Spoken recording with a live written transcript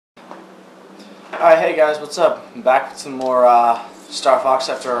Alright, hey guys, what's up? I'm back with some more Starfox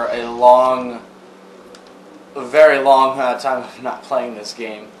after a very long time of not playing this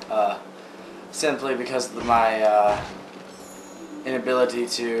game. Simply because of my inability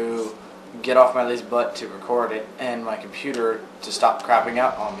to get off my lazy butt to record it, and my computer to stop crapping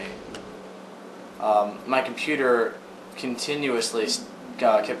out on me. My computer continuously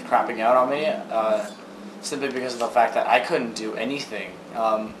kept crapping out on me, simply because of the fact that I couldn't do anything.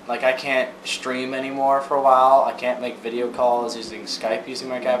 Like, I can't stream anymore for a while. I can't make video calls using Skype using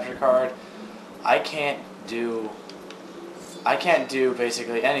my capture card. I can't do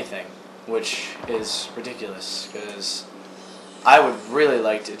basically anything, which is ridiculous, because I would really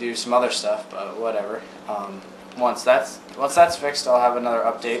like to do some other stuff, but whatever. Once that's fixed, I'll have another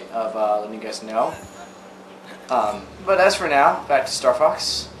update of letting you guys know. But as for now, back to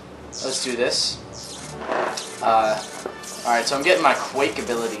Starfox. Let's do this. Alright, so I'm getting my Quake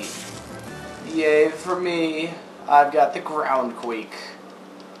ability. Yay for me. I've got the ground quake.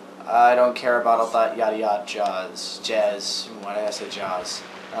 I don't care about all that yada yada jazz. Why did I say jazz?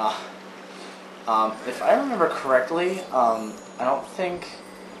 If I remember correctly, I don't think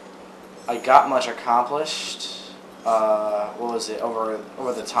I got much accomplished. What was it, over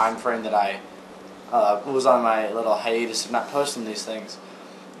the time frame that I was on my little hiatus of not posting these things.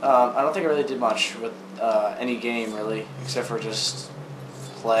 I don't think I really did much with any game, really, except for just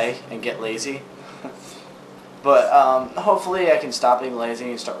play and get lazy. But hopefully I can stop being lazy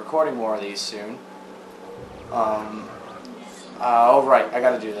and start recording more of these soon. Oh right, I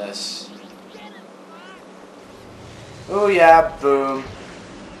gotta do this. Oh yeah, boom.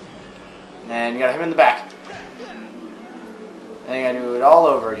 And you gotta hit him in the back. And you gotta do it all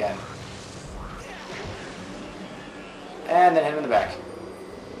over again. And then hit him in the back.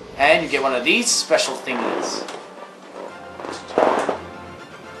 And you get one of these special thingies.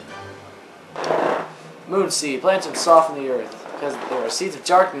 Moon seed. Plant and soften the earth. Because there are seeds of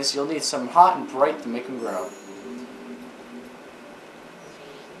darkness, you'll need some hot and bright to make them grow.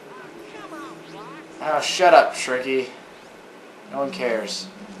 Oh, shut up, Tricky. No one cares.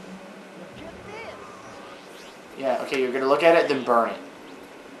 Yeah, okay, you're gonna look at it, then burn it.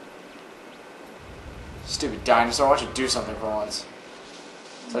 Stupid dinosaur, why don't you do something for once?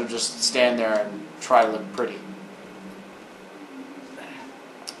 Instead of just stand there and try to look pretty.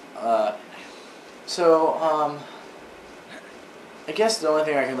 I guess the only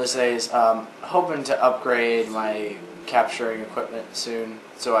thing I can really say is hoping to upgrade my capturing equipment soon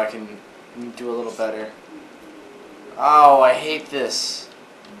so I can do a little better. Oh, I hate this.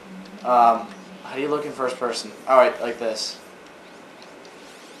 How do you look in first person? Alright, like this.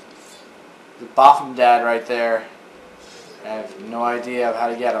 The Boffin Dad right there. I have no idea of how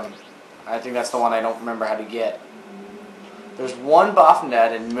to get him. I think that's the one I don't remember how to get. There's one Boffin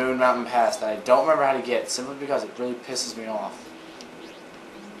Dad in Moon Mountain Pass that I don't remember how to get, simply because it really pisses me off.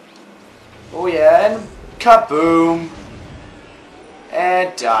 Oh yeah, and kaboom!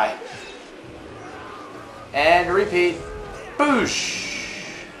 And die. And repeat.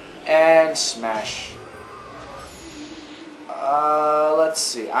 Boosh! And smash. Let's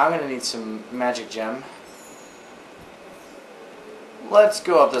see. I'm gonna need some magic gem. Let's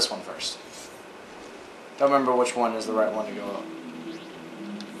go up this one first. Don't remember which one is the right one to go up.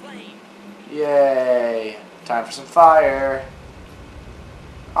 Yay! Time for some fire.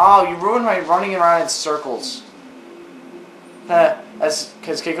 Oh, you ruined my running around in circles. Because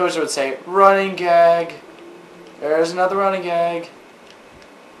Keikosa would say, running gag. There's another running gag.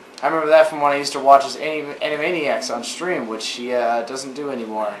 I remember that from when I used to watch his Animaniacs on stream, which he doesn't do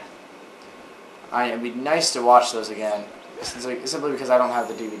anymore. It'd be nice to watch those again. Simply because I don't have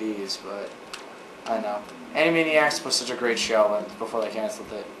the DVDs, but I know. Animaniacs was such a great show before they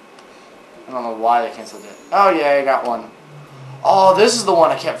canceled it. I don't know why they canceled it. Oh yeah, I got one. Oh, this is the one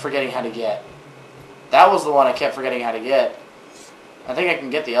I kept forgetting how to get. That was the one I kept forgetting how to get. I think I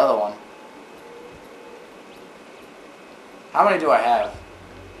can get the other one. How many do I have?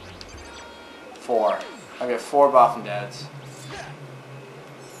 4. I got 4 Boffin Dads.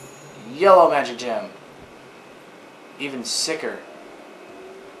 Yellow magic gem. Even sicker.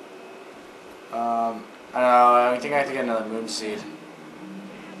 I don't know, I think I have to get another moon seed.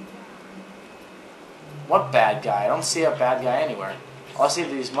 What bad guy? I don't see a bad guy anywhere. All I see are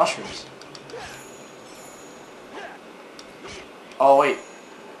these mushrooms. Oh wait.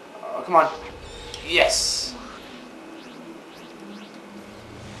 Oh, come on. Yes!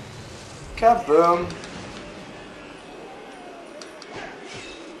 Kaboom!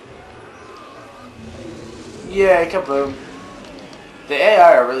 Yay, kaboom. The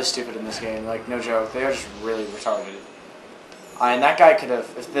AI are really stupid in this game, like, no joke. They are just really retarded. And that guy could have,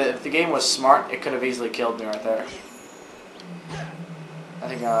 if the game was smart, it could have easily killed me right there. I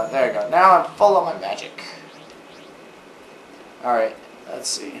think, there we go. Now I'm full of my magic. Alright, let's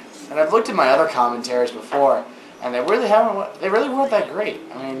see. And I've looked at my other commentaries before, and they really weren't that great.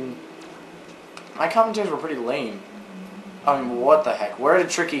 I mean, my commentaries were pretty lame. I mean, what the heck? Where did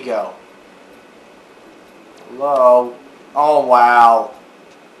Tricky go? Hello? Oh, wow.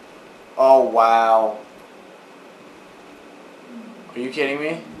 Oh, wow. Are you kidding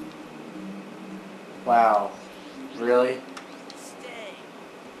me? Wow. Really?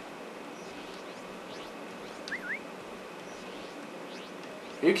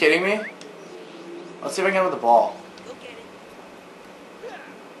 Are you kidding me? Let's see if I can get with the ball.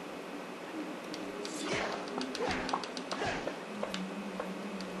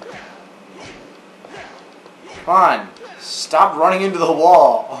 Come on. Stop running into the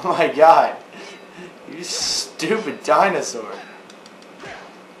wall. Oh my god. You stupid dinosaur.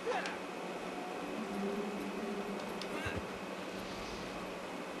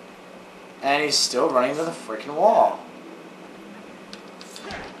 And he's still running into the freaking wall.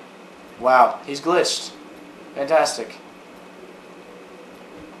 Wow, he's glitched. Fantastic.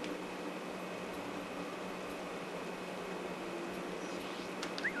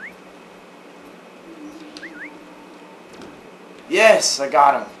 Yes, I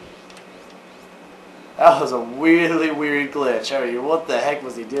got him. That was a weirdly weird glitch. I mean, what the heck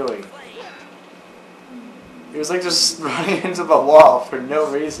was he doing? He was like just running into the wall for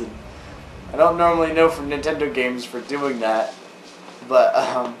no reason. I don't normally know from Nintendo games for doing that, but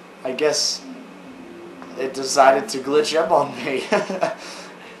I guess it decided to glitch up on me. That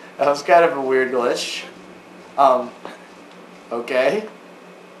was kind of a weird glitch. Okay.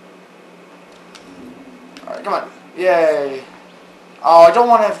 Alright, come on. Yay. Oh, I don't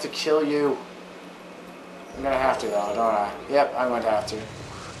want to have to kill you. I'm going to have to, though, don't I? Yep, I'm going to have to.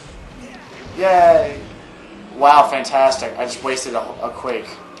 Yay. Wow, fantastic. I just wasted a quake.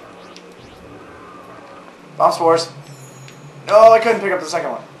 Bomb spores. No, I couldn't pick up the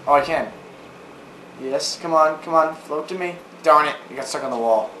second one. Oh, I can. Yes, come on, float to me. Darn it, you got stuck on the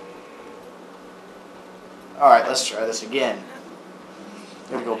wall. Alright, let's try this again.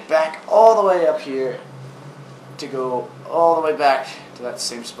 I'm going to go back all the way up here to go all the way back to that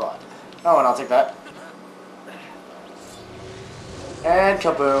same spot. Oh, and I'll take that. And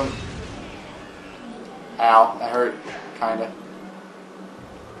kaboom. Ow, that hurt, kinda.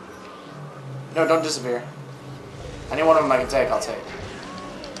 No, don't disappear. Any one of them I can take, I'll take.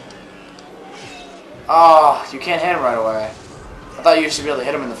 Oh, you can't hit him right away. I thought you should be able to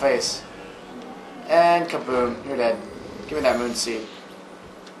hit him in the face. And kaboom, you're dead. Give me that moon seed.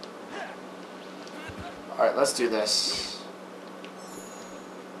 Alright, let's do this.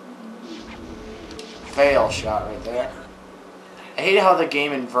 Fail shot right there. I hate how the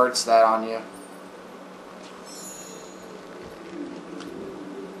game inverts that on you.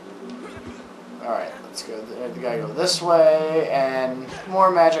 Alright, let's go. We gotta go this way, and more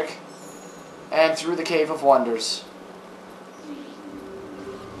magic. And through the Cave of Wonders.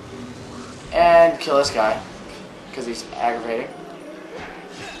 And kill this guy, because he's aggravating.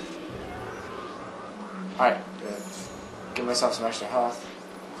 Alright, good. Give myself some extra health.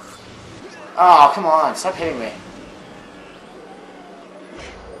 Oh, come on, stop hitting me.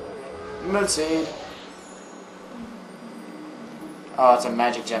 Moon seed. Oh, it's a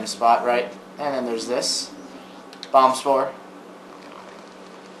magic gem spot, right? And then there's this. Bomb spore.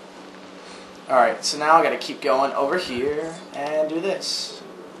 Alright, so now I gotta keep going over here and do this.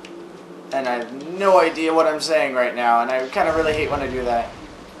 And I have no idea what I'm saying right now, and I kind of really hate when I do that.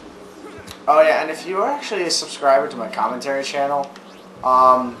 Oh yeah, and if you are actually a subscriber to my commentary channel,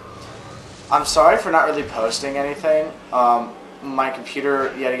 I'm sorry for not really posting anything. My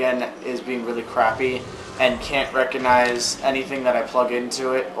computer, yet again, is being really crappy and can't recognize anything that I plug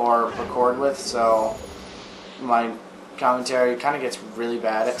into it or record with, so my commentary kind of gets really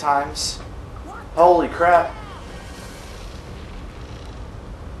bad at times. Holy crap.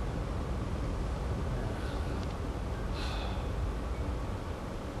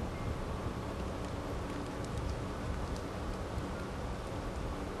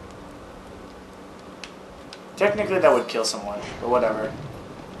 Technically that would kill someone, but whatever.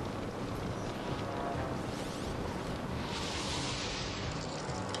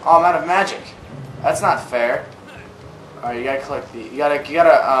 Oh, I'm out of magic. That's not fair. Alright, you gotta collect the... You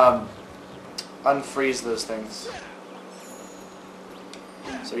gotta unfreeze those things.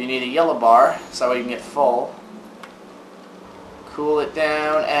 So you need a yellow bar, so that way you can get full. Cool it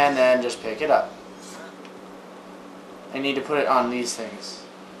down, and then just pick it up. I need to put it on these things.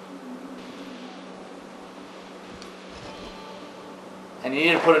 And you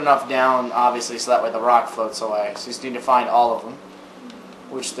need to put enough down, obviously, so that way the rock floats away. So you just need to find all of them.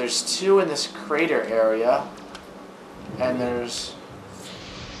 Which there's 2 in this crater area. And there's...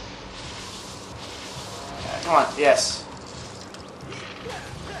 come on, yes.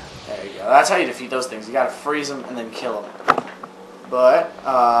 There you go. That's how you defeat those things. You gotta freeze them and then kill them. But,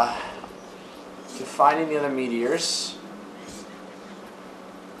 to find any other meteors,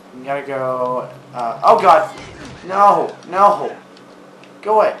 you gotta go, oh god! No! No!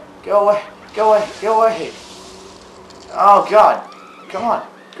 Go away! Go away! Go away! Go away! Oh god! Come on!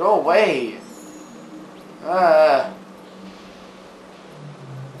 Go away!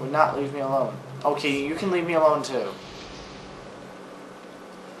 Would not leave me alone. Okay, you can leave me alone too.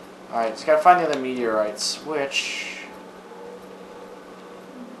 Alright, just gotta find the other meteorites, which...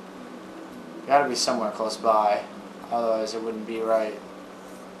 gotta be somewhere close by. Otherwise it wouldn't be right.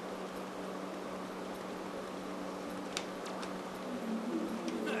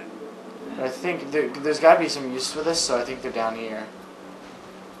 But I think there's gotta be some use for this, so I think they're down here.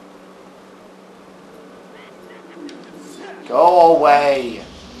 Go away!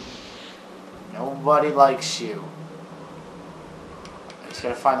 Nobody likes you. I just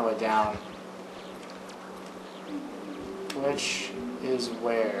gotta find the way down. Which is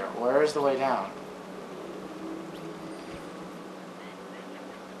where? Where is the way down?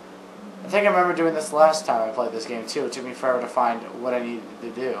 I think I remember doing this last time I played this game too. It took me forever to find what I needed to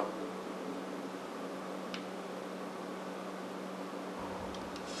do.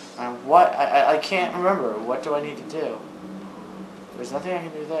 And what? I can't remember. What do I need to do? There's nothing I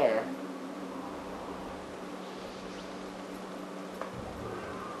can do there.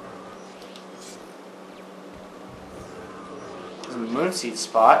 There's a moonseed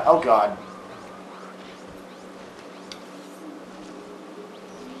spot. Oh god.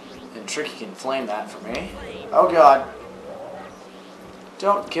 And Tricky can flame that for me. Oh god.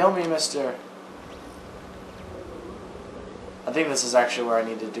 Don't kill me, mister. I think this is actually where I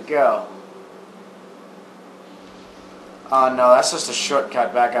needed to go. Oh no, that's just a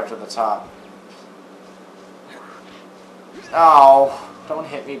shortcut back up to the top. Oh, don't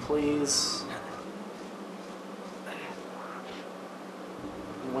hit me, please.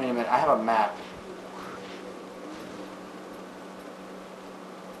 Wait a minute, I have a map.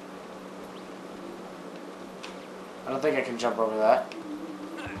 I don't think I can jump over that.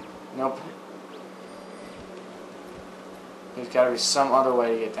 Nope. There's gotta be some other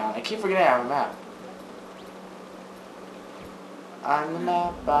way to get down. I keep forgetting I have a map. On the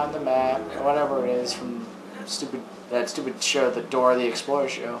map, on the map, or whatever it is from that stupid show, the Dora the Explorer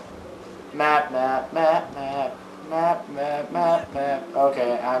show. Map, map, map, map, map, map, map, map.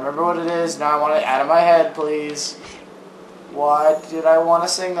 Okay, I remember what it is. Now I want it out of my head, please. Why did I want to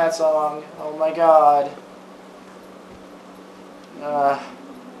sing that song? Oh my god.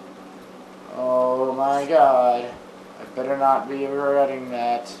 Oh my god. I better not be regretting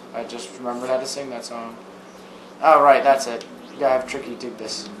that. I just remembered how to sing that song. Oh, right, that's it. You gotta have Tricky dig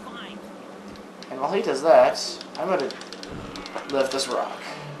this. And while he does that, I'm gonna lift this rock.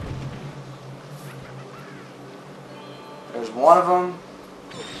 There's one of them.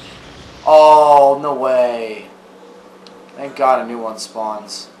 Oh, no way. Thank God a new one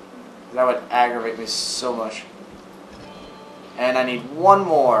spawns. That would aggravate me so much. And I need one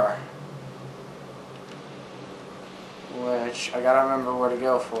more. Which, I gotta remember where to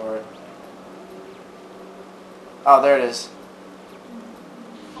go for it. Oh, there it is.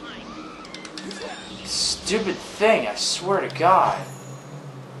 Stupid thing, I swear to God.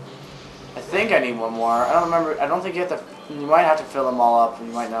 I think I need one more. I don't remember. I don't think you have to. You might have to fill them all up, and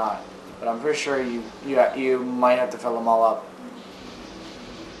you might not. But I'm pretty sure you might have to fill them all up.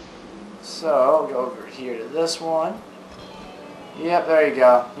 So I'll go over here to this one. Yep, there you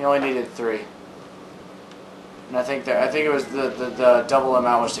go. You only needed 3. And I think it was the double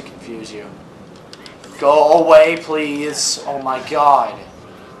amount was to confuse you. Go away, please. Oh my God.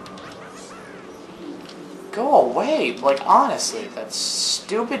 Go away. Like, honestly, that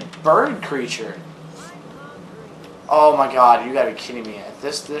stupid bird creature. Oh my God, you gotta be kidding me. At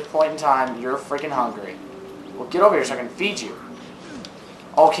this point in time, you're freaking hungry. Well, get over here so I can feed you.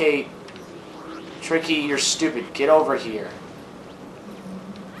 Okay, Tricky, you're stupid. Get over here.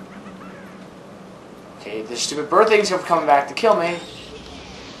 Okay, this stupid bird thing's coming back to kill me.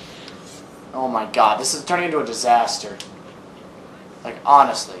 Oh my God, this is turning into a disaster. Like,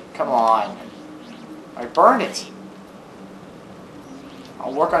 honestly, come on. Alright, burn it.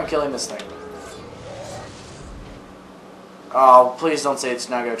 I'll work on killing this thing. Oh, please don't say it's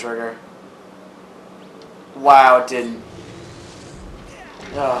not gonna trigger. Wow, it didn't.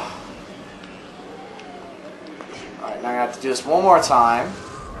 Ugh. Alright, Alright, now I'm going to have to do this one more time.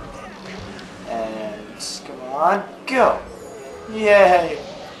 And come on, go! Yay!